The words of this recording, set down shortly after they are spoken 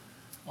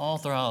All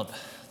throughout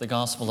the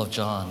Gospel of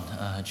John,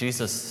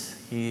 Jesus,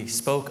 he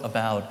spoke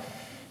about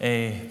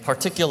a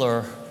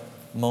particular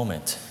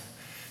moment.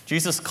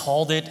 Jesus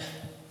called it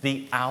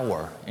the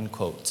hour, in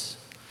quotes.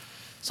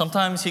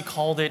 Sometimes he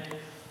called it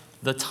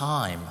the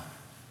time.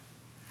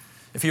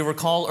 If you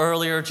recall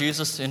earlier,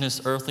 Jesus in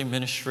his earthly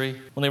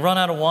ministry, when they run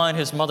out of wine,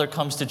 his mother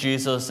comes to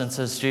Jesus and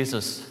says,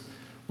 "Jesus,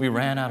 we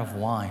ran out of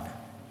wine."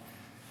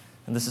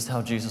 And this is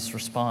how Jesus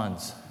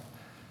responds: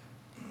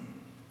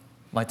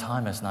 "My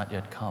time has not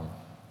yet come."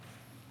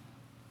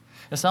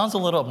 It sounds a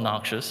little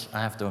obnoxious,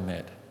 I have to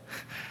admit,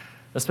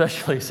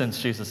 especially since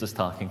Jesus is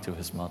talking to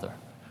his mother.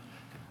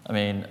 I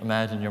mean,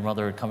 imagine your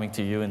mother coming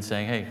to you and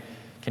saying, "Hey,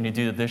 can you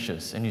do the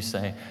dishes?" And you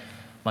say,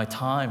 "My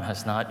time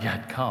has not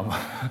yet come."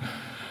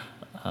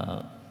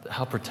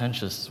 How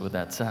pretentious would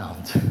that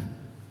sound?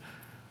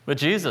 But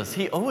Jesus,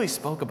 he always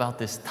spoke about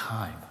this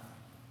time.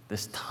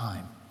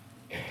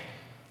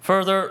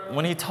 Further,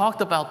 when he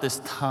talked about this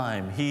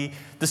time, he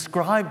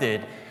described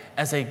it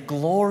as a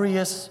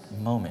glorious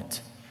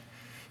moment.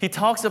 He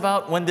talks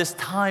about when this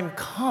time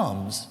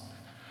comes,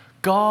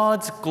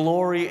 God's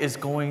glory is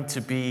going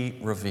to be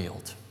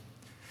revealed.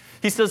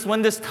 He says,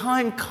 when this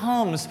time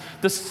comes,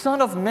 the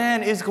Son of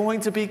Man is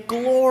going to be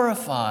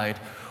glorified.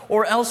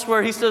 Or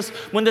elsewhere, he says,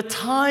 when the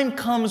time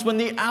comes, when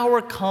the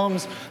hour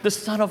comes, the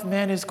Son of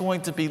Man is going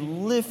to be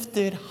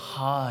lifted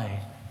high.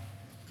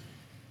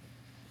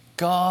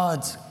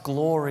 God's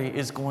glory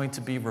is going to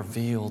be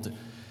revealed.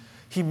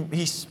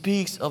 He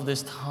speaks of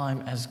this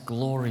time as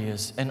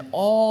glorious. And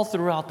all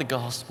throughout the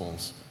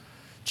Gospels,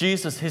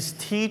 Jesus, his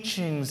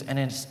teachings and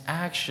his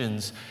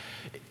actions,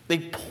 they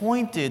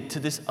pointed to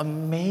this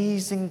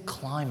amazing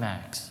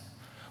climax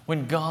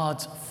when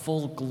God's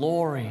full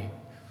glory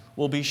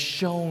will be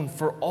shown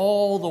for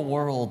all the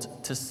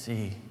world to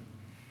see.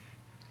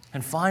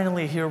 And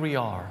finally, here we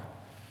are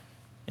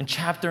in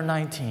chapter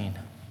 19.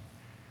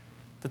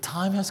 The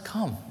time has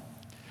come.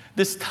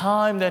 This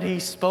time that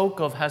he spoke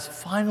of has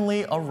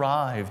finally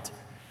arrived.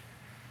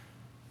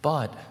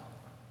 But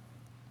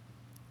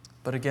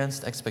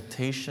against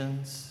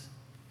expectations,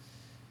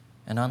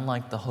 and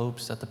unlike the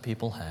hopes that the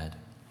people had,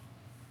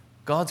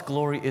 God's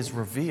glory is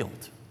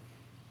revealed.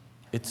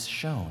 It's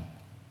shown.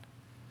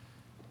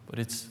 But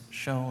it's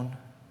shown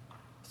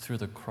through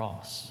the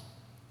cross.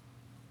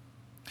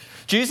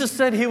 Jesus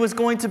said he was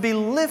going to be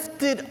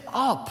lifted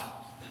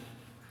up,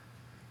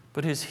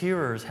 but his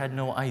hearers had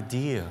no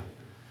idea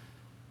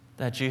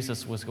that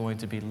Jesus was going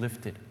to be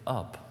lifted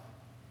up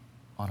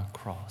on a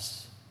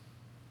cross.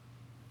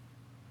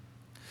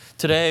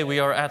 Today we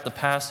are at the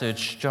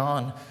passage,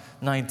 John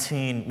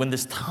 19, when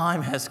this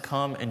time has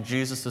come and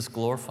Jesus is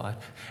glorified,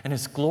 and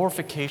his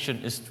glorification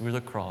is through the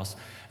cross.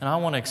 And I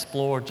want to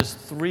explore just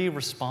 3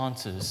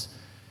 responses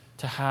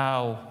to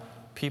how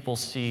people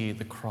see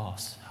the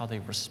cross, how they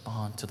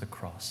respond to the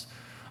cross.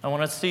 I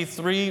want to see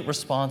 3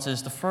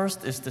 responses. The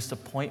first is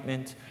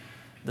disappointment,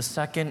 the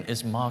second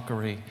is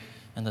mockery,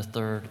 and the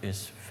third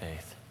is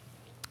faith.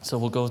 So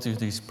we'll go through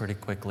these pretty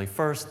quickly.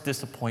 First,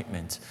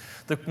 disappointment.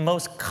 The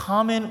most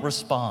common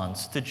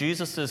response to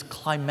Jesus'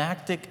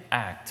 climactic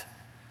act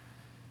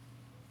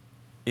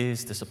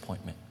is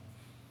disappointment.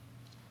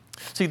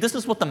 See, this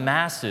is what the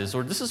masses,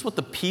 or this is what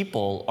the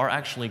people are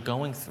actually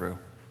going through.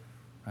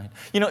 Right?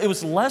 You know, it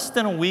was less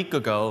than a week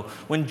ago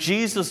when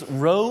Jesus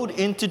rode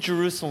into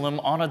Jerusalem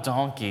on a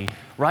donkey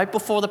right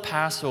before the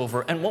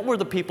Passover. And what were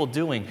the people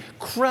doing?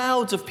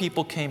 Crowds of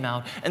people came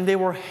out and they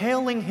were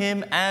hailing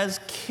him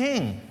as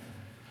king.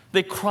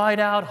 They cried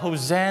out,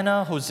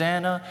 "Hosanna,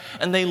 Hosanna,"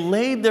 and they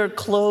laid their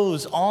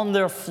clothes on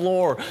their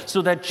floor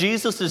so that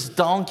Jesus'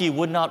 donkey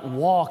would not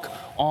walk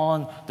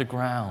on the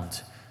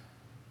ground.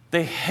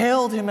 They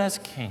hailed him as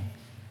king.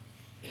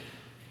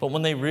 But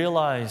when they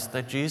realized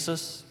that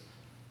Jesus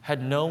had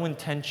no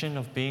intention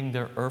of being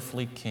their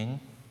earthly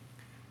king,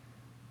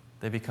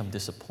 they become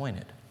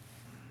disappointed.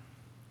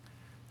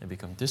 They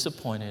become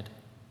disappointed,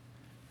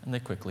 and they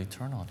quickly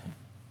turn on him.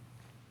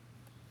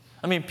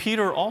 I mean,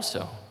 Peter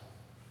also,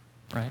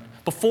 right?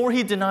 Before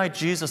he denied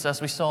Jesus, as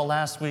we saw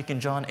last week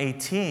in John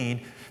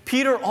 18,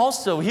 Peter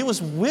also, he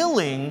was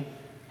willing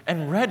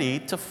and ready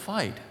to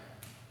fight.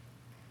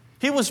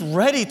 He was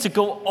ready to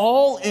go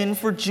all in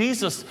for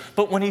Jesus.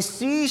 But when he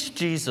sees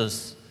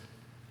Jesus,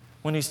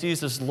 when he sees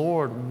his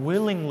Lord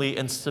willingly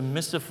and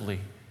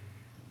submissively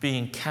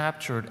being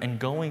captured and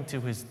going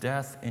to his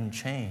death in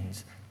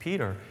chains,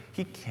 Peter,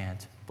 he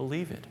can't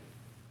believe it.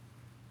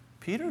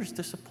 Peter is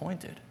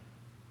disappointed.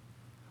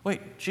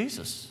 Wait,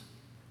 Jesus,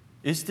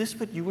 is this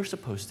what you were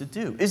supposed to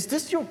do? Is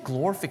this your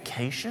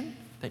glorification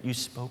that you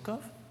spoke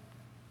of?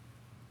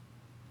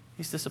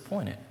 He's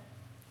disappointed.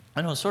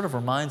 I know, it sort of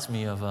reminds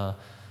me of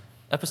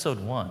Episode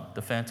 1,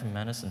 The Phantom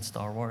Menace in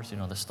Star Wars, you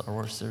know, the Star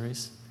Wars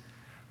series.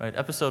 Right,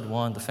 Episode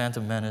 1, The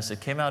Phantom Menace, it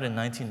came out in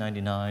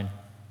 1999,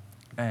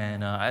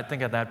 and I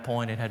think at that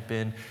point it had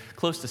been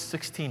close to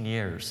 16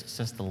 years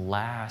since the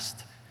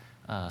last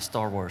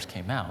Star Wars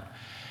came out.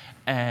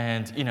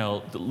 And, you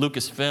know, the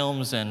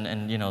Lucasfilms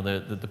and you know,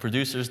 the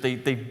producers,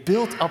 they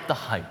built up the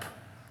hype,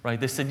 right?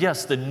 They said,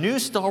 yes, the new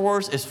Star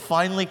Wars is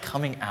finally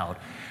coming out.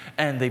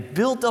 And they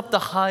built up the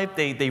hype.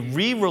 They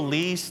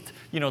re-released,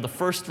 the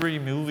first 3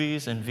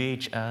 movies in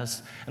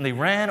VHS. And they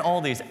ran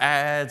all these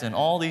ads and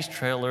all these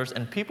trailers,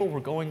 and people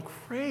were going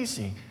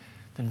crazy.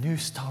 The new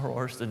Star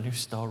Wars, the new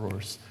Star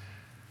Wars.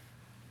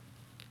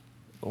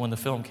 But when the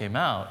film came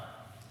out,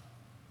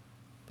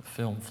 the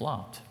film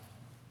flopped.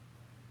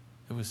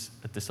 It was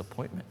a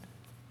disappointment.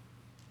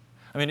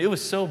 I mean, it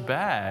was so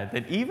bad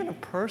that even a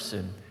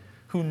person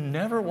who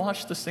never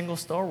watched a single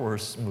Star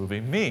Wars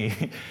movie,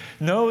 me,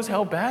 knows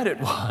how bad it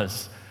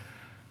was.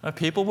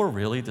 People were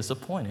really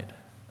disappointed,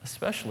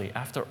 especially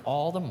after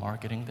all the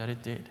marketing that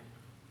it did.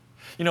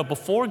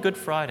 Before Good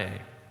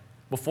Friday,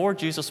 before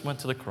Jesus went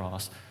to the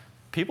cross,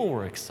 people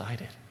were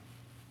excited.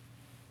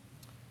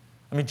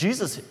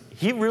 Jesus,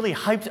 he really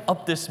hyped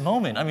up this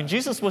moment.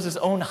 Jesus was his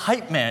own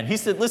hype man. He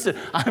said, listen,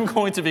 I'm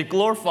going to be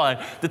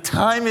glorified. The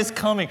time is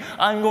coming.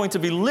 I'm going to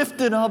be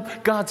lifted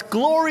up. God's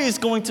glory is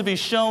going to be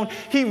shown.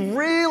 He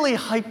really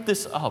hyped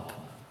this up.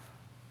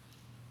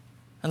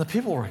 And the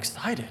people were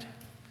excited.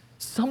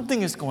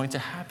 Something is going to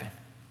happen.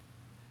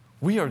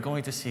 We are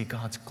going to see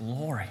God's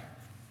glory.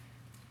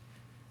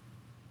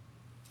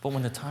 But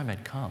when the time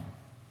had come,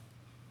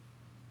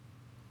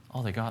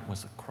 all they got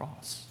was a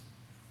cross.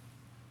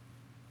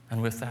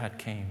 And with that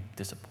came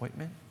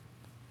disappointment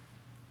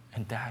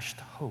and dashed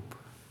hope.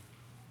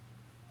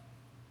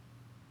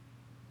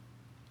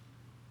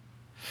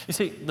 You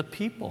see, the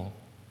people,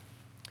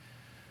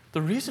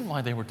 the reason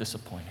why they were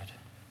disappointed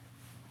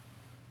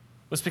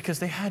was because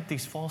they had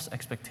these false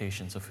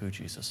expectations of who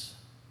Jesus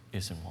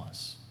is and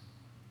was.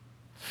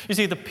 You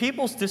see, the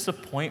people's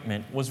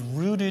disappointment was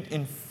rooted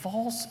in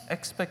false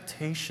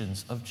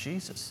expectations of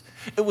Jesus.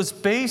 It was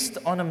based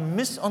on a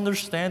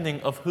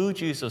misunderstanding of who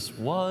Jesus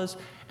was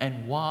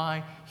and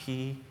why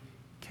he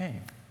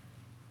came.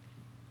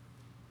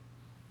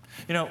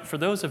 For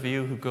those of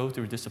you who go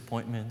through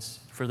disappointments,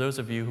 for those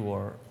of you who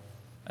are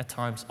at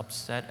times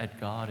upset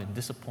at God and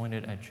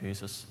disappointed at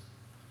Jesus,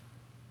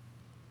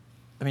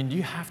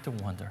 you have to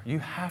wonder. You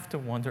have to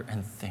wonder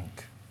and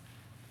think.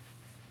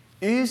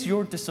 Is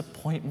your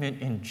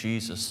disappointment in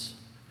Jesus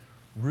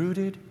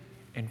rooted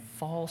in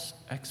false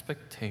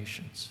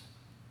expectations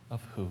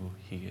of who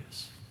he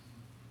is?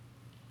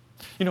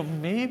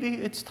 Maybe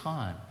it's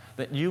time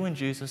that you and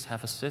Jesus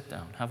have a sit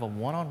down, have a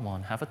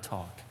one-on-one, have a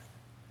talk,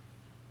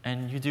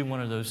 and you do one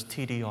of those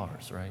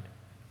TDRs, right?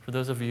 For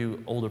those of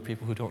you older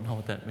people who don't know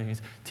what that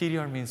means,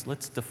 TDR means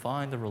let's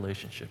define the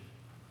relationship,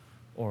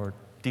 or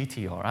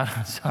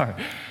DTR, sorry,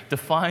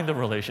 define the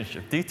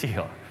relationship,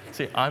 DTR.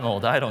 See, I'm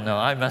old, I don't know,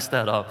 I messed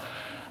that up.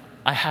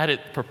 I had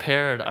it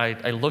prepared,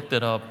 I looked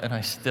it up, and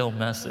I still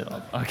mess it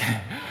up,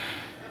 okay.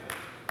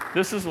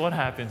 This is what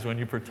happens when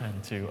you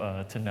pretend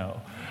to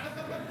know.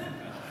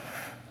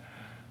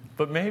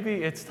 But maybe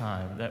it's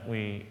time that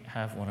we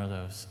have one of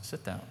those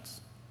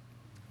sit-downs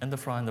and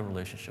define the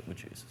relationship with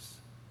Jesus.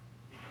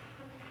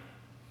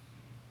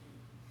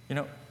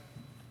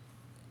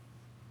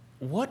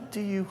 What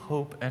do you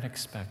hope and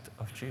expect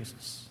of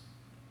Jesus?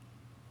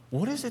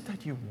 What is it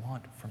that you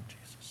want from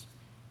Jesus?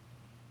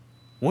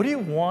 What do you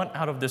want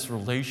out of this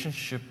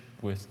relationship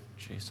with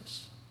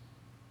Jesus?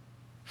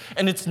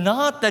 And it's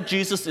not that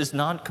Jesus is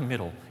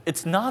non-committal.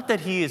 It's not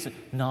that he is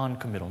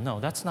non-committal. No,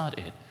 that's not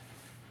it,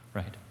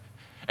 right?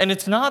 And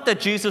it's not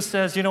that Jesus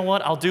says, you know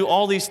what, I'll do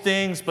all these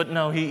things, but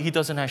no, he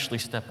doesn't actually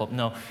step up.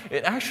 No,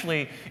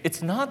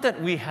 it's not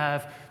that we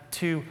have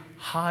too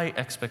high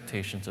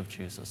expectations of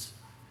Jesus.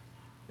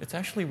 It's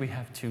actually we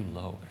have too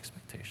low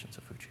expectations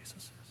of who Jesus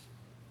is.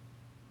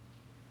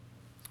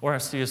 Or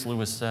as C.S.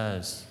 Lewis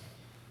says,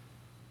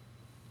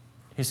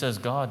 he says,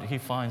 God, he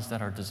finds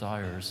that our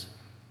desires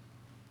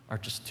are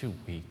just too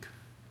weak.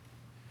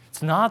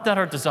 It's not that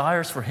our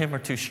desires for him are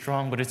too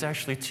strong, but it's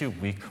actually too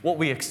weak. What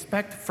we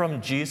expect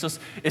from Jesus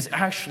is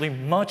actually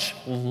much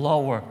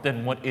lower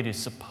than what it is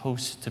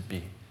supposed to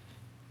be.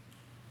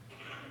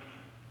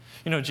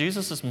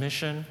 Jesus'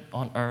 mission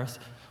on earth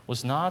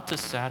was not to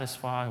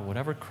satisfy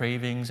whatever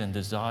cravings and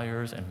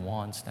desires and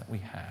wants that we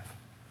have.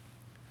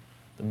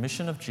 The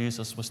mission of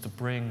Jesus was to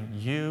bring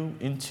you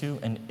into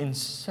an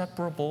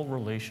inseparable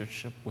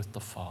relationship with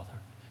the Father.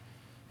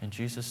 And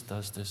Jesus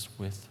does this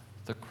with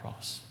the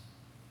cross.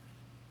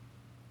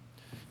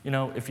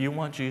 If you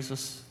want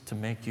Jesus to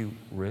make you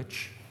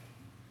rich,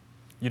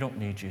 you don't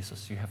need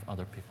Jesus. You have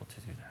other people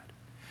to do that.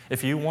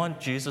 If you want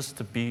Jesus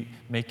to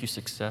make you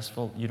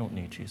successful, you don't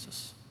need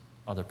Jesus.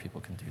 Other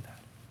people can do that.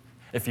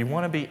 If you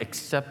want to be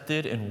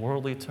accepted in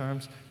worldly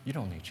terms, you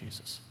don't need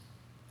Jesus.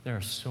 There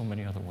are so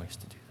many other ways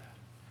to do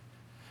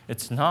that.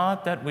 It's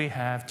not that we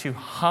have too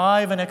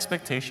high of an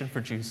expectation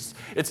for Jesus.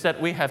 It's that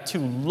we have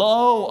too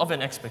low of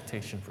an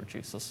expectation for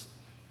Jesus.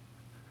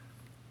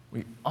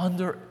 We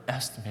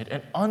underestimate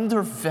and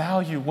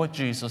undervalue what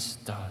Jesus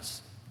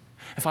does.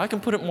 If I can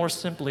put it more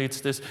simply,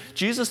 it's this.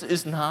 Jesus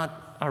is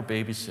not our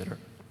babysitter.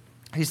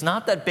 He's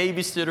not that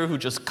babysitter who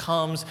just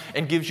comes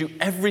and gives you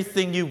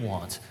everything you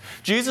want.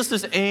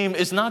 Jesus' aim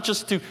is not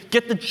just to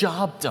get the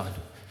job done.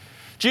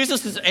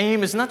 Jesus'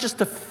 aim is not just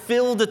to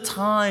fill the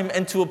time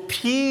and to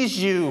appease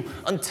you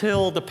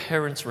until the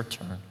parents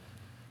return.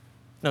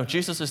 No,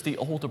 Jesus is the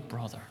older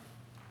brother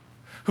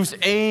whose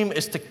aim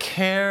is to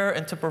care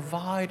and to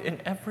provide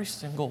in every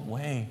single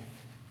way.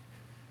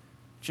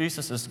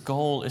 Jesus'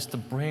 goal is to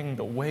bring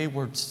the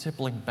wayward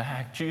sibling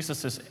back.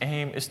 Jesus'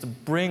 aim is to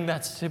bring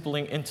that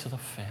sibling into the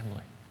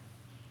family.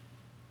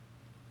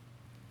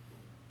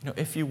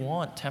 If you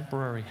want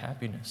temporary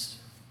happiness,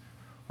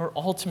 or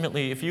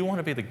ultimately, if you want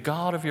to be the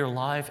God of your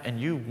life and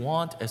you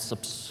want a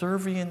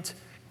subservient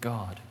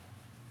God,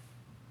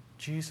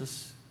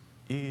 Jesus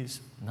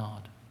is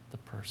not the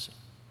person.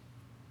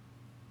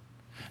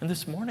 And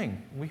this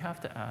morning, we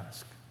have to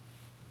ask,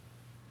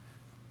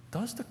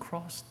 does the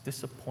cross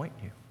disappoint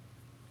you?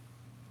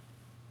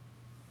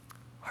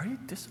 Are you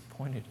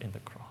disappointed in the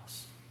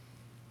cross?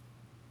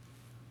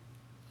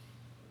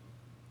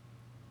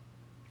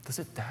 Does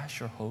it dash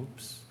your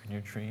hopes and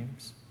your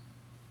dreams?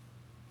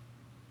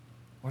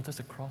 Or does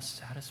the cross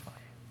satisfy you?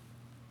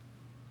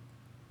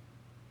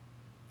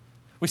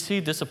 We see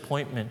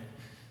disappointment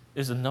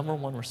is the number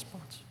one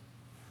response.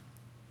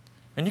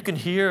 And you can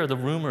hear the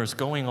rumors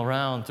going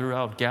around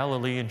throughout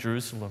Galilee and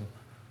Jerusalem.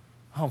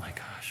 Oh my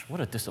gosh,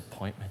 what a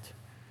disappointment.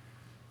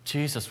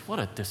 Jesus, what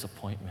a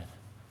disappointment.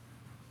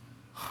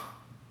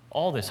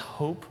 All this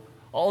hope,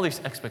 all these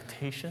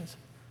expectations.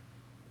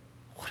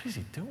 What is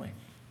he doing?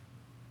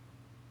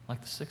 Like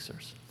the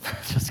Sixers.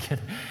 Just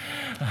kidding.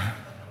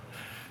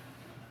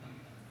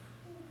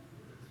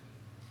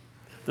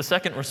 The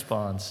second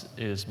response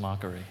is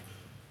mockery.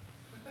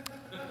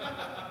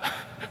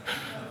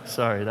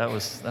 Sorry, that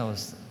was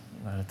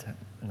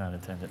not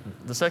intended.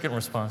 The second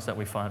response that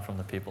we find from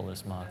the people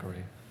is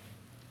mockery.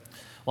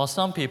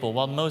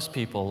 While most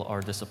people are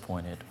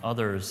disappointed,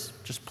 others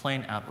just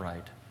plain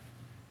outright,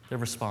 their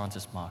response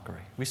is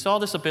mockery. We saw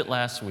this a bit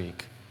last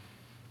week,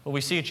 but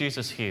we see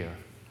Jesus here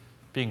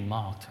being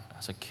mocked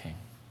as a king.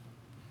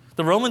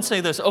 The Romans say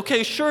this,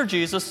 okay, sure,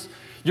 Jesus,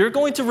 you're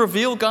going to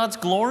reveal God's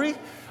glory.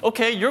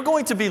 Okay, you're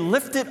going to be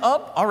lifted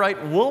up. All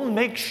right, we'll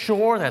make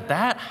sure that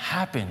that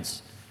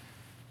happens.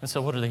 And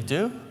so what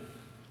do?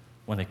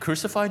 When they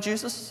crucify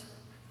Jesus,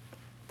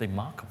 they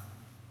mock him.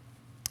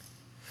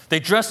 They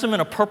dress him in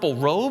a purple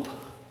robe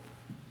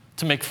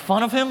to make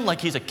fun of him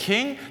like he's a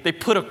king. They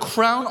put a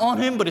crown on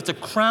him, but it's a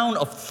crown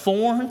of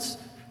thorns.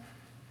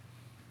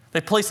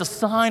 They place a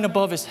sign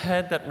above his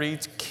head that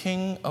reads,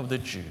 King of the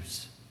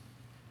Jews.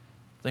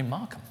 They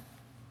mock him.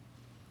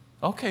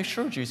 Okay,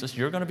 sure, Jesus,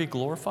 you're going to be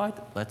glorified.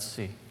 Let's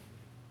see.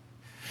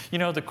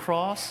 The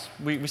cross,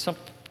 we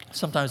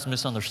sometimes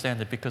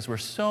misunderstand it because we're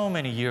so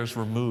many years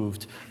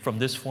removed from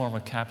this form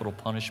of capital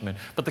punishment.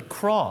 But the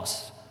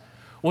cross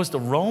was the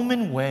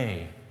Roman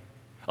way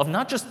of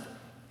not just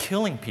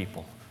killing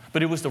people,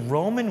 but it was the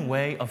Roman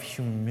way of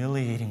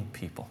humiliating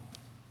people.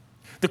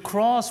 The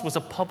cross was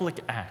a public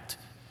act.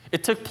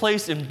 It took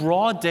place in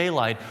broad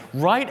daylight,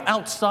 right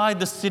outside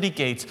the city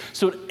gates,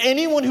 so that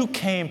anyone who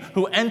came,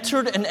 who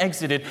entered and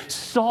exited,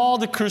 saw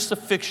the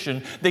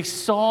crucifixion, they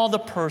saw the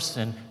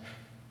person,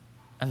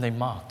 and they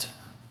mocked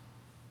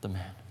the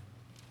man.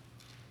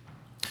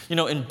 In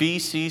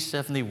BC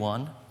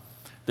 71,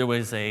 there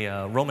was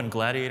a Roman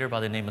gladiator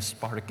by the name of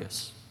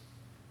Spartacus.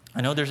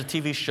 I know there's a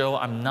TV show.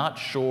 I'm not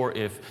sure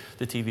if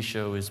the TV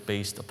show is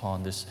based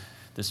upon this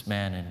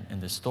man in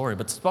this story.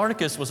 But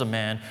Spartacus was a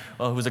man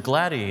who was a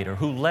gladiator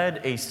who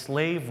led a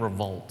slave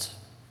revolt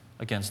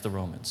against the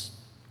Romans.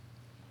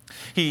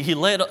 He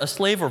led a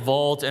slave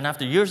revolt, and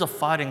after years of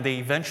fighting, they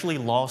eventually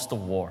lost the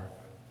war.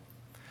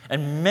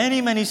 And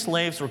many, many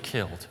slaves were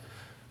killed.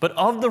 But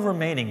of the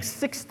remaining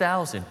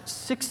 6,000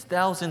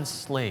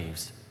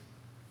 slaves,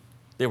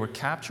 they were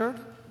captured,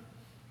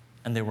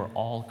 and they were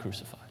all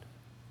crucified.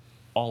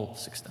 All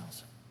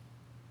 6,000.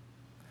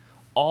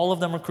 All of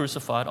them were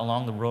crucified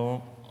along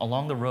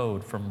the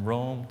road from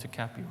Rome to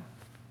Capua.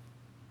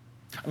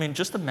 I mean,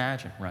 just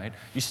imagine, right?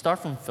 You start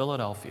from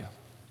Philadelphia,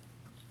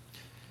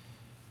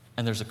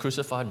 and there's a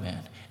crucified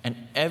man, and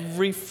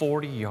every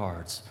 40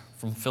 yards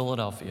from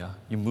Philadelphia,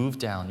 you move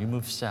down, you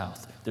move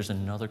south, there's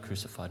another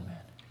crucified man.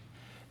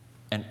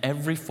 And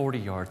every 40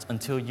 yards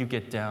until you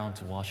get down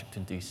to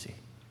Washington, D.C.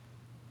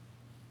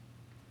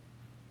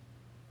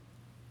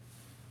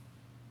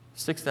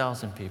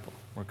 6,000 people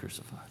were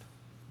crucified.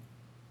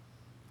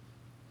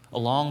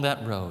 Along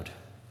that road,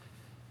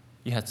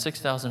 you had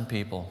 6,000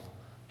 people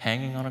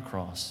hanging on a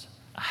cross,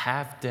 a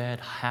half-dead,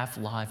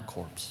 half-live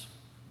corpse,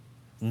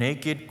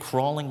 naked,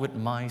 crawling with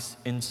mice,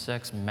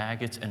 insects,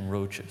 maggots, and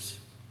roaches.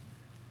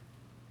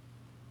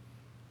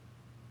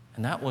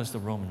 And that was the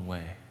Roman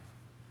way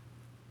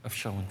of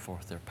showing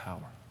forth their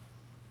power.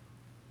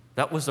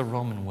 That was the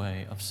Roman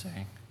way of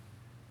saying,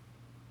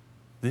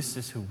 this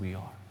is who we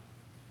are.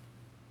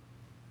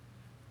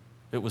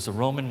 It was the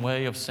Roman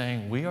way of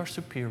saying, we are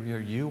superior,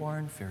 you are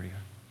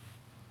inferior.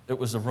 It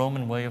was the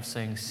Roman way of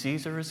saying,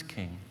 Caesar is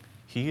king,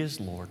 he is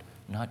Lord,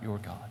 not your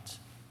gods.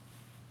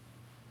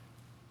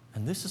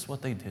 And this is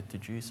what they did to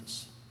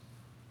Jesus.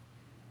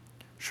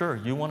 Sure,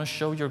 you want to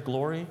show your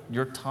glory?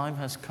 Your time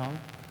has come?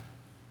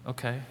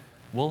 Okay,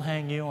 we'll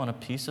hang you on a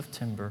piece of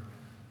timber,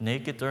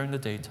 naked during the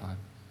daytime,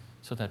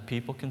 so that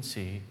people can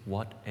see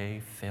what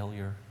a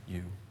failure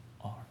you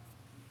are.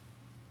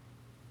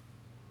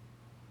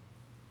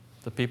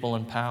 The people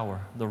in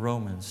power, the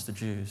Romans, the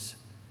Jews,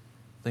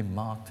 they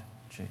mocked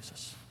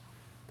Jesus.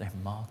 They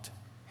mocked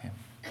him.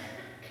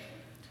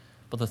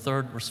 But the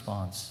third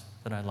response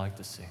that I'd like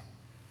to see,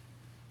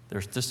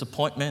 there's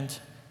disappointment,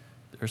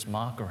 there's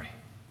mockery.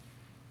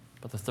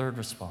 But the third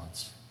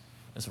response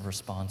is a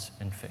response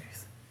in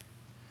faith.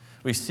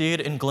 We see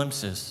it in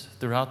glimpses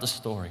throughout the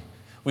story.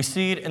 We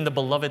see it in the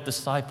beloved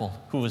disciple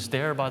who was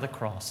there by the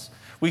cross.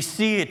 We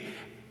see it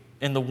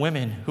in the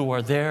women who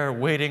are there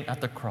waiting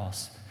at the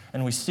cross.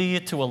 And we see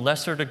it to a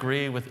lesser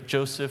degree with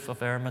Joseph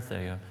of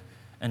Arimathea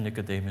and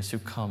Nicodemus, who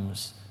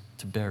comes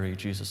to bury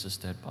Jesus'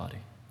 dead body.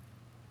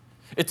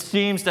 It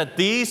seems that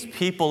these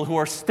people who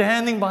are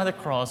standing by the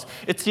cross,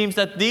 it seems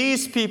that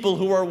these people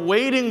who are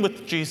waiting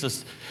with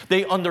Jesus,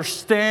 they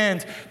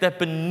understand that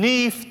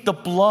beneath the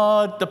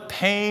blood, the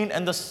pain,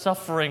 and the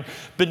suffering,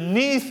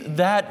 beneath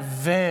that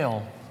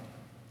veil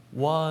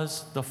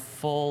was the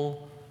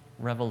full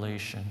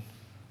revelation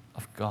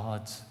of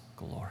God's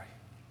glory.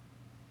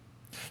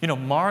 You know,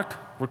 Mark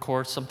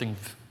records something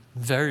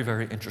very,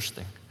 very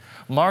interesting.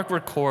 Mark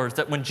records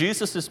that when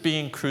Jesus is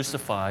being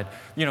crucified,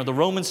 you know, the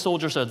Roman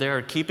soldiers are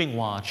there keeping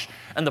watch,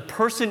 and the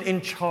person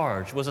in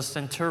charge was a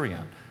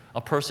centurion,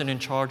 a person in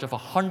charge of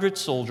 100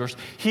 soldiers.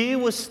 He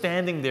was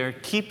standing there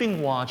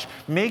keeping watch,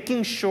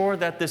 making sure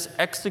that this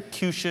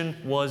execution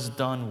was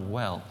done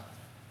well.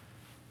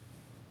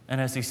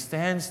 And as he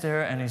stands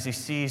there and as he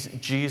sees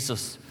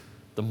Jesus,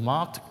 the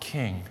mocked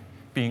king,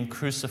 being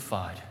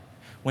crucified,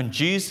 when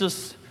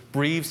Jesus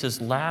breathes his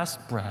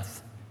last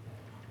breath,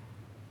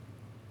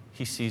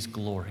 he sees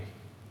glory.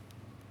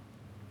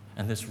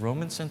 And this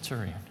Roman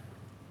centurion,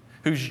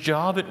 whose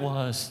job it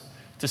was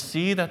to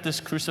see that this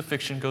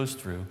crucifixion goes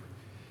through,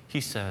 he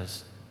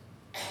says,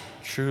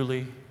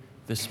 "Truly,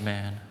 this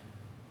man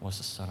was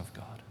the Son of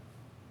God."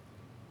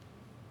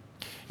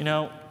 You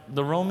know,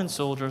 the Roman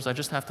soldiers, I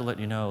just have to let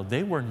you know,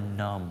 they were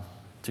numb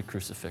to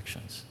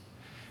crucifixions.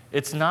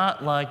 It's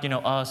not like, you know,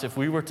 us, if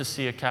we were to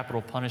see a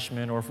capital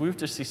punishment or if we were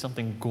to see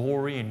something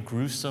gory and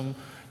gruesome,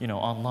 you know,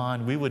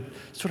 online, we would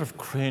sort of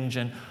cringe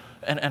and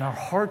our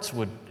hearts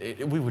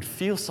we would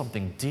feel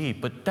something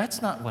deep, but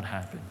that's not what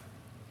happened.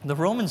 The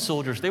Roman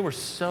soldiers, they were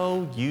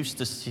so used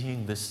to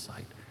seeing this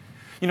sight.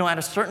 You know, at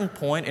a certain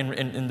point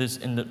in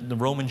the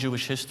Roman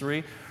Jewish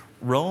history,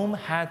 Rome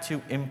had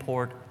to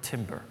import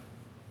timber.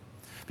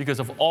 Because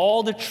of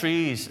all the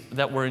trees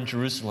that were in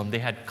Jerusalem, they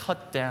had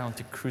cut down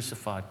to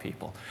crucify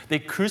people. They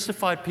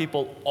crucified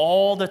people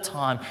all the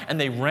time, and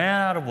they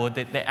ran out of wood.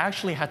 They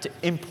actually had to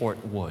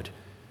import wood.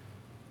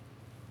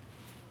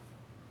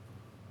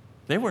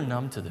 They were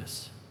numb to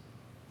this.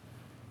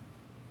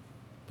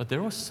 But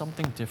there was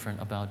something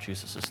different about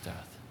Jesus'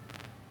 death.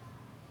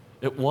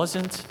 It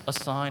wasn't a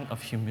sign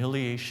of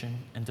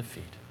humiliation and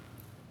defeat.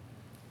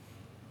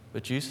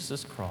 But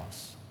Jesus'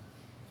 cross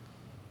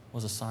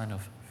was a sign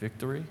of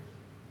victory,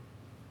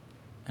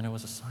 and it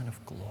was a sign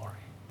of glory.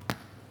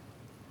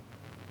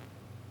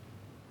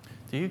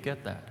 Do you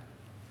get that?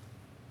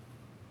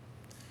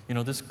 You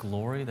know, this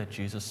glory that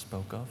Jesus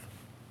spoke of,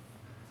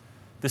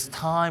 this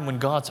time when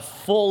God's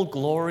full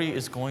glory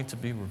is going to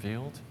be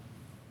revealed,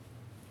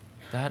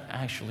 that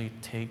actually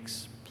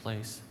takes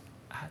place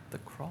at the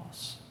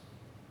cross.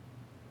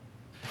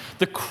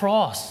 The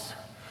cross,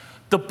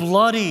 the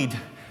bloodied,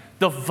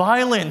 the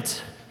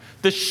violent,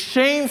 the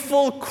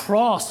shameful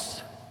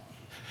cross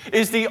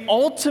is the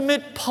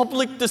ultimate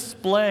public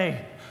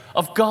display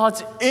of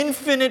God's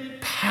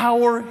infinite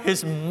power,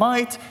 His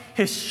might,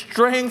 His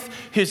strength,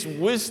 His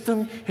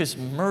wisdom, His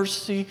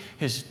mercy,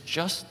 His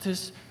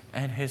justice,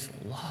 and His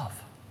love.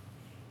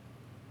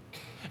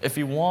 If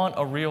you want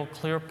a real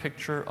clear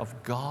picture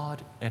of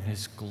God and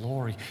His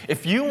glory,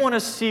 if you want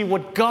to see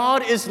what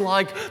God is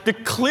like, the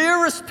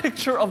clearest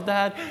picture of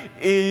that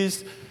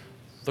is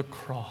the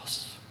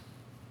cross.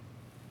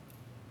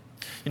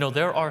 You know,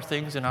 there are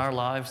things in our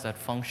lives that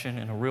function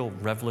in a real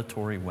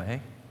revelatory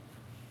way,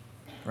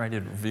 right?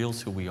 It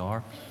reveals who we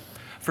are.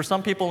 For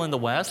some people in the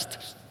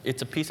West,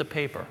 it's a piece of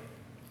paper.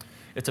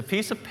 It's a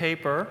piece of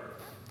paper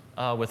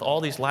with all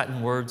these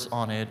Latin words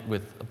on it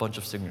with a bunch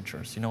of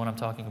signatures. You know what I'm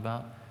talking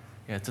about?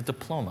 Yeah, it's a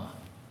diploma,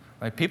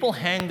 right? People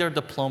hang their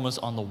diplomas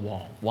on the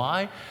wall.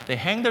 Why? They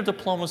hang their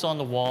diplomas on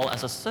the wall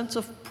as a sense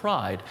of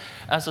pride,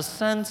 as a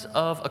sense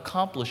of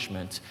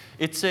accomplishment.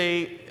 It's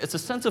a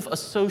sense of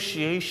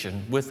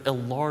association with a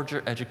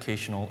larger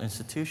educational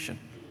institution.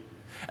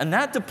 And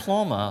that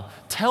diploma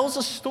tells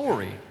a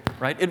story,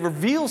 right? It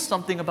reveals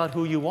something about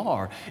who you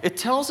are. It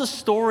tells a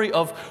story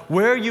of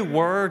where you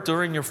were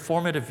during your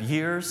formative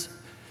years.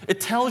 It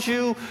tells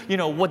you,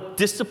 what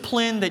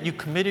discipline that you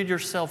committed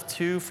yourself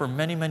to for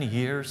many, many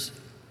years.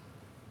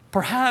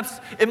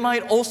 Perhaps it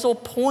might also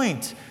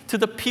point to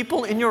the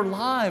people in your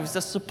lives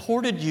that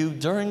supported you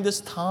during this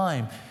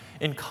time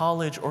in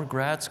college or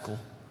grad school.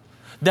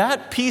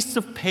 That piece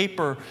of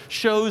paper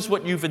shows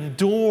what you've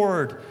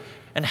endured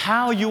and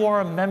how you are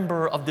a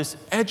member of this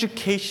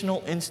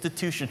educational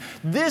institution.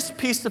 This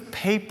piece of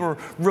paper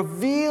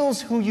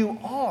reveals who you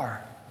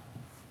are.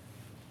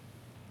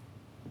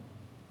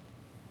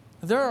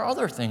 There are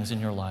other things in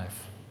your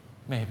life,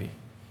 maybe.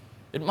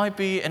 It might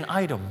be an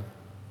item,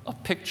 a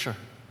picture,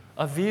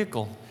 a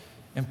vehicle,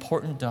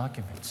 important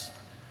documents.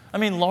 I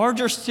mean,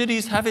 larger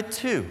cities have it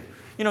too.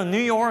 You know,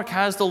 New York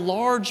has the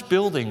large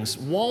buildings,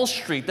 Wall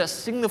Street, that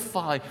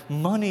signify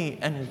money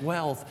and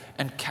wealth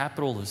and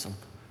capitalism.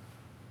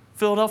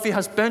 Philadelphia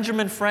has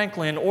Benjamin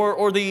Franklin,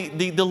 or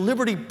the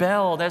Liberty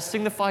Bell that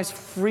signifies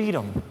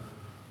freedom,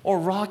 or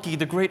Rocky,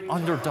 the great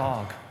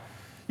underdog.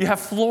 You have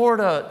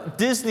Florida,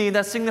 Disney,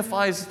 that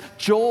signifies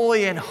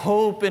joy and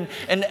hope, and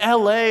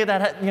LA,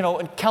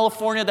 and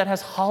California that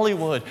has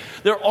Hollywood.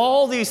 There are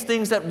all these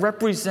things that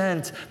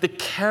represent the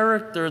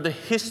character, the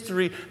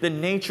history, the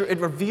nature. It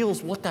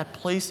reveals what that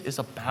place is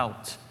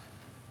about.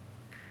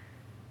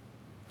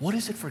 What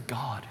is it for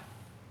God?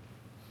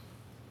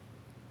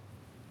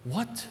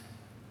 What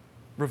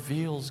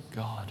reveals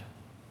God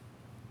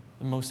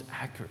the most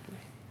accurately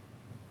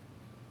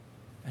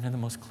and in the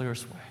most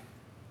clearest way?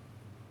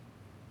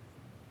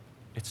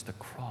 It's the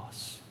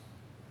cross.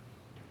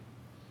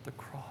 The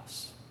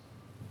cross.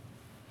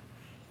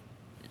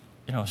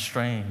 You know,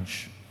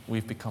 strange,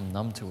 we've become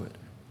numb to it.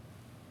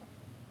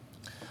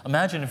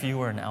 Imagine if you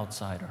were an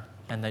outsider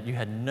and that you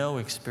had no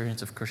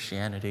experience of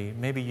Christianity.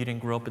 Maybe you didn't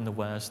grow up in the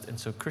West, and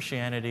so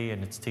Christianity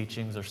and its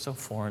teachings are so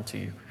foreign to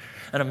you.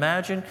 And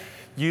imagine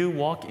you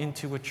walk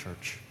into a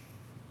church.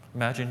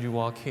 Imagine you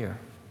walk here.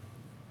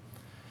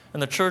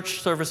 And the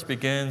church service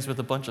begins with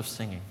a bunch of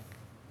singing.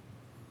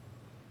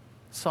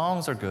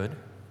 Songs are good.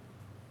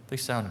 They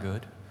sound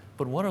good.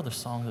 But what are the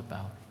songs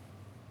about?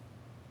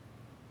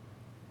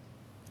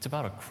 It's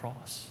about a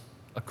cross,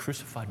 a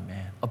crucified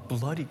man, a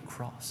bloody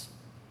cross.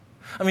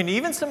 I mean,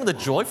 even some of the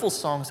joyful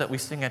songs that we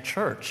sing at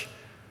church,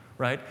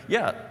 right?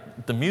 Yeah,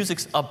 the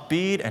music's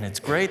upbeat and it's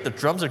great, the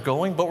drums are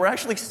going, but we're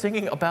actually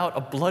singing about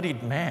a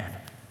bloodied man.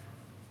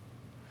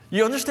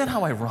 You understand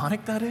how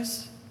ironic that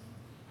is?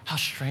 How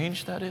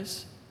strange that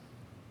is?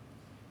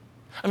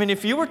 I mean,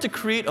 if you were to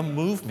create a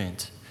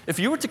movement, if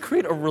you were to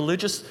create a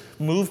religious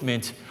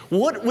movement,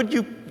 what would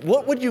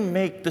you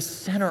make the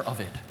center of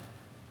it?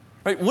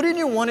 Right? Wouldn't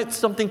you want it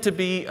something to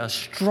be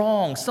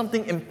strong,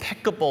 something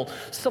impeccable,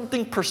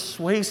 something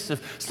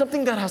persuasive,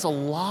 something that has a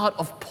lot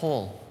of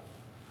pull?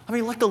 I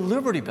mean, like the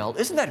Liberty Bell.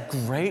 Isn't that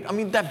great? I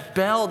mean, that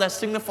bell that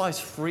signifies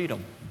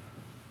freedom.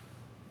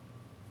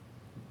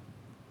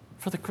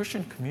 For the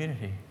Christian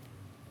community,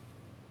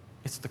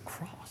 it's the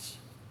cross.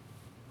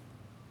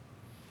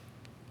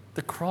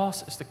 The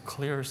cross is the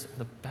clearest and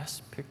the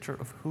best picture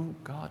of who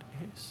God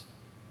is.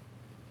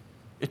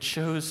 It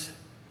shows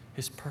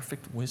His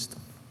perfect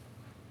wisdom,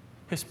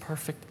 His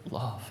perfect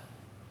love.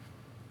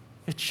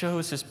 It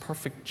shows His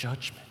perfect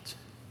judgment.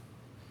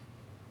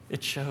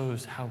 It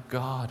shows how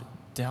God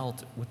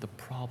dealt with the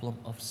problem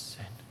of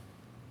sin.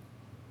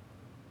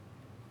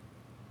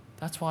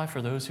 That's why,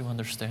 for those who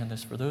understand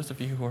this, for those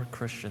of you who are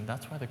Christian,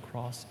 that's why the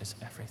cross is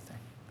everything.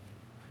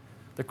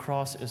 The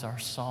cross is our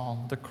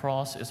song. The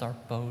cross is our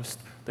boast.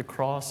 The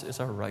cross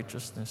is our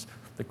righteousness.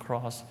 The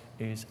cross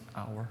is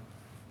our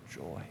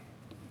joy.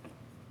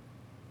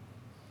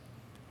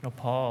 You know,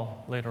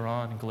 Paul, later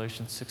on in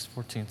Galatians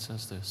 6:14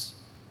 says this,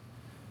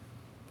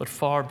 "But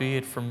far be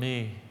it from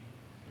me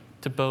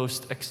to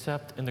boast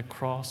except in the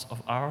cross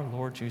of our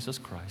Lord Jesus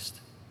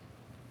Christ,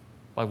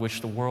 by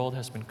which the world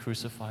has been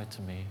crucified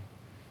to me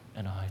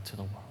and I to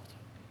the world."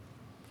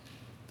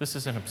 This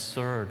is an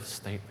absurd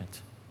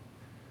statement.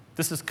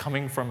 This is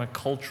coming from a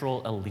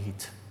cultural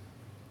elite.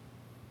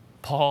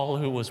 Paul,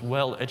 who was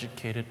well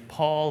educated,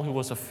 Paul, who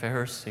was a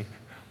Pharisee,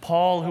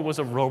 Paul, who was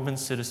a Roman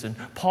citizen,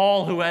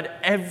 Paul, who had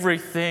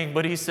everything,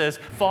 but he says,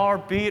 "Far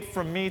be it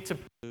from me to..."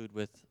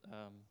 With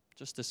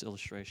just this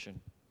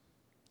illustration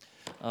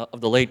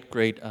of the late,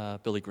 great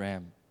Billy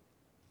Graham.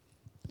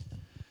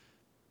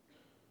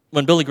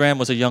 When Billy Graham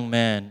was a young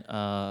man,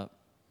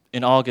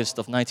 in August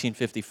of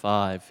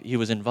 1955, he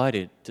was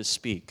invited to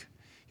speak.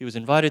 He was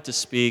invited to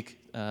speak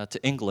to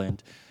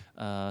England,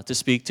 to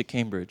speak to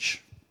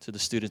Cambridge, to the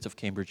students of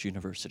Cambridge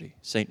University,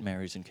 St.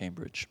 Mary's in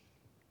Cambridge.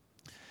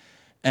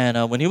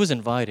 And when he was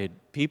invited,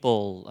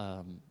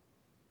 people,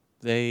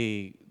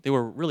 they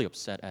were really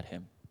upset at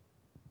him.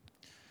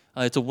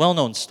 It's a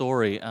well-known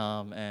story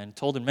and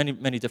told in many,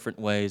 many different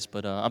ways,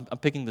 but I'm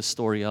picking the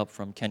story up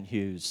from Kent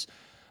Hughes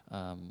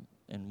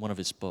in one of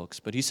his books.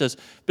 But he says,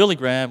 Billy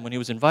Graham, when he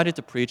was invited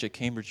to preach at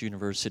Cambridge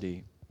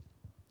University,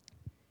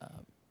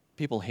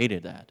 people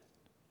hated that.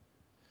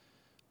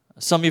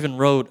 Some even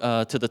wrote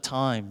to the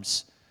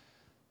Times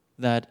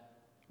that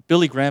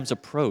Billy Graham's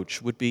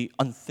approach would be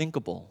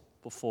unthinkable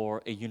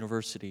before a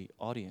university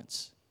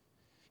audience.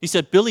 He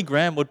said Billy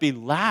Graham would be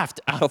laughed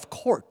out of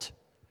court.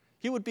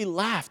 He would be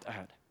laughed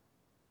at.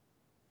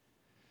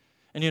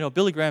 And you know,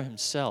 Billy Graham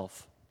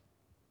himself,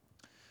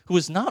 who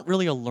was not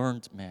really a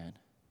learned man,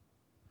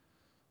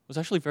 was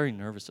actually very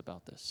nervous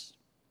about this.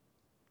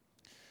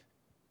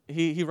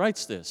 He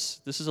writes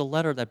this. This is a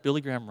letter that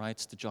Billy Graham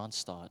writes to John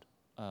Stott,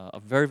 a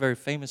very, very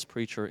famous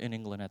preacher in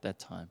England at that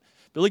time.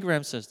 Billy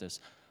Graham says this,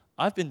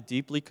 "I've been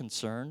deeply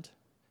concerned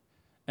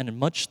and in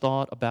much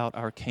thought about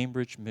our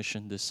Cambridge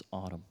mission this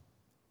autumn."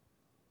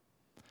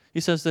 He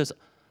says this,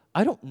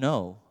 "I don't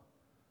know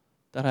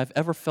that I've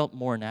ever felt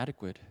more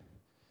inadequate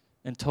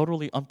and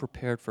totally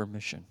unprepared for a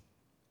mission.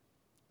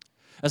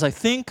 As I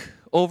think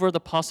over the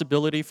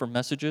possibility for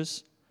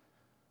messages,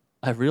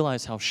 I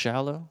realize how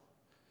shallow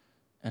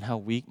and how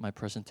weak my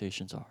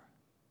presentations are.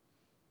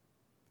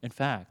 In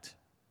fact,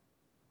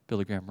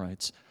 Billy Graham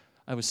writes,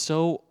 I was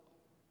so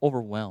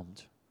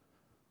overwhelmed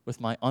with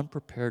my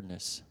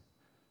unpreparedness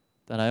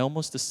that I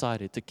almost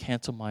decided to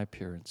cancel my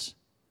appearance.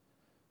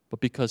 But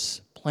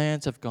because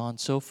plans have gone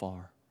so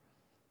far,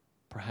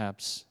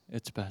 perhaps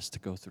it's best to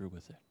go through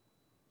with it.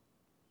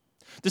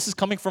 This is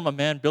coming from a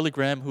man, Billy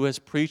Graham, who has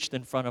preached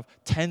in front of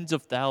tens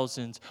of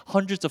thousands,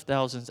 hundreds of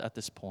thousands at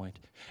this point.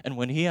 And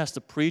when he has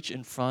to preach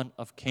in front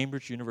of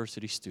Cambridge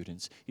University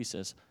students, he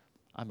says,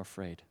 I'm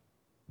afraid.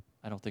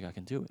 I don't think I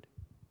can do it.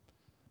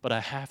 But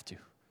I have to,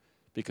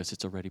 because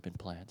it's already been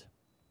planned.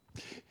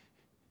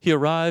 He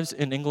arrives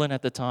in England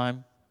at the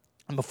time,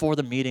 and before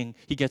the meeting,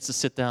 he gets to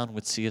sit down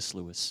with C.S.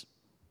 Lewis.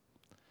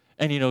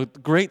 And,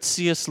 great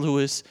C.S.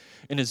 Lewis,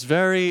 in his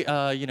very,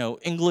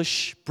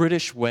 English,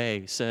 British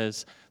way,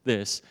 says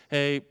this,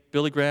 hey,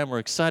 Billy Graham, we're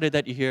excited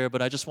that you're here,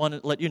 but I just want to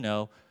let you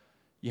know,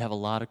 you have a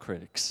lot of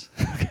critics.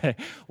 Okay,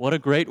 what a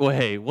great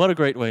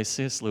way,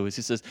 C.S. Lewis.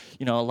 He says,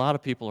 a lot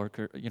of people are,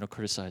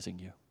 criticizing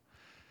you.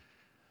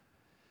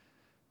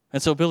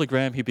 And so Billy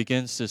Graham, he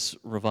begins this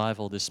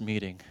revival, this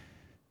meeting.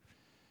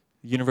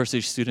 The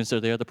university students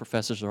are there, the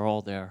professors are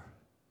all there,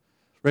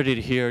 ready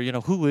to hear,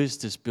 who is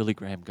this Billy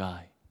Graham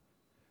guy?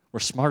 We're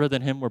smarter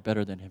than him, we're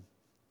better than him.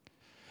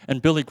 And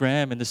Billy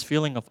Graham, in this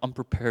feeling of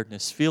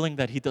unpreparedness, feeling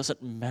that he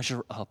doesn't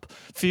measure up,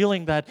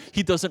 feeling that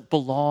he doesn't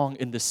belong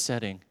in this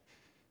setting,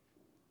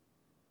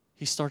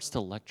 he starts to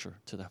lecture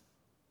to them.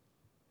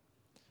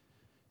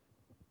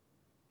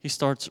 He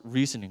starts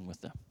reasoning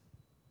with them.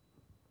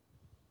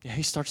 Yeah,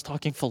 he starts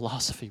talking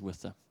philosophy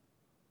with them.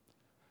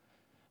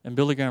 And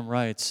Billy Graham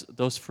writes,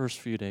 those first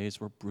few days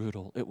were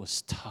brutal. It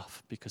was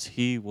tough because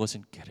he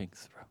wasn't getting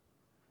through.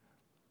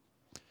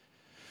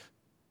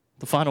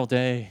 The final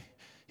day,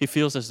 he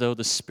feels as though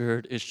the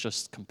Spirit is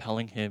just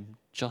compelling him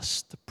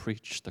just to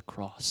preach the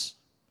cross.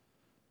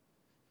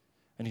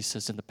 And he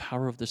says, in the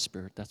power of the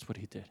Spirit, that's what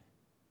he did.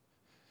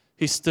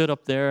 He stood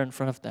up there in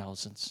front of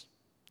thousands,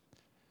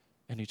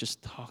 and he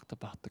just talked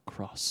about the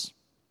cross.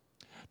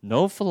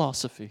 No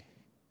philosophy,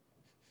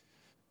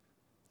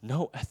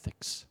 no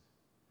ethics,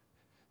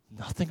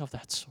 nothing of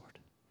that sort.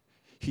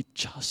 He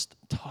just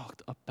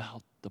talked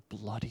about the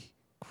bloody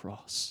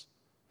cross,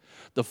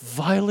 the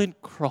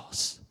violent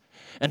cross,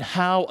 and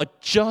how a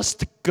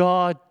just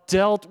God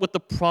dealt with the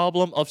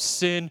problem of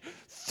sin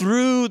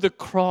through the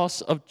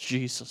cross of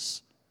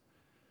Jesus.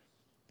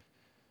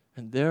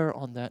 And there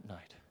on that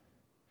night,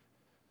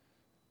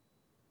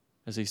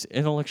 as these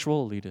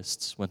intellectual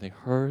elitists, when they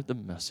heard the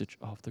message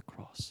of the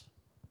cross,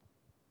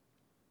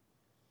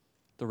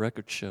 the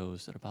record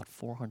shows that about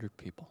 400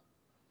 people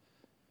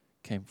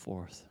came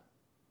forth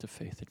to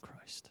faith in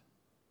Christ.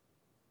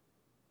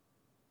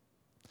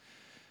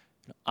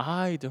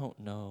 I don't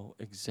know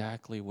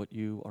exactly what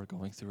you are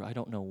going through. I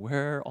don't know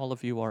where all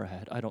of you are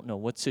at. I don't know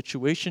what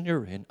situation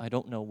you're in. I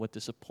don't know what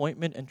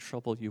disappointment and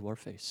trouble you are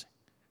facing.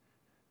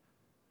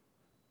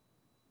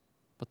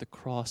 But the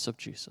cross of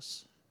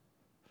Jesus,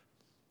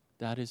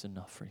 that is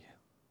enough for you.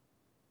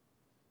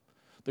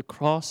 The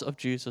cross of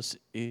Jesus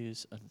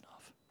is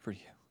enough for you.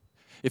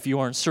 If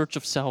you are in search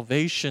of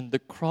salvation, the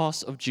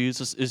cross of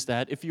Jesus is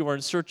that. If you are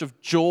in search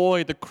of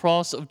joy, the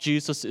cross of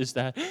Jesus is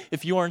that.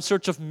 If you are in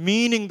search of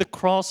meaning, the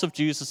cross of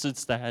Jesus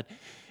is that.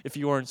 If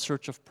you are in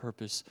search of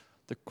purpose,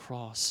 the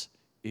cross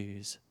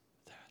is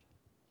that.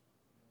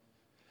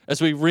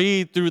 As we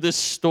read through this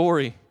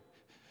story,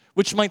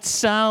 which might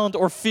sound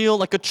or feel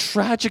like a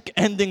tragic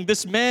ending,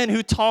 this man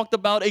who talked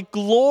about a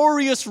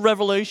glorious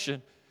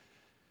revelation,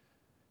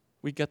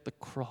 we get the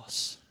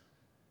cross.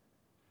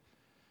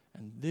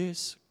 And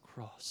this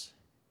cross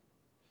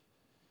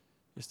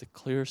is the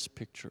clearest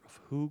picture of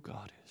who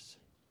God is.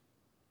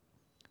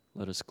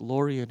 Let us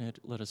glory in it.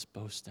 Let us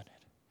boast in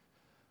it.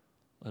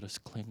 Let us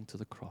cling to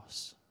the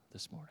cross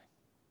this morning.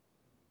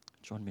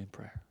 Join me in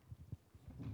prayer.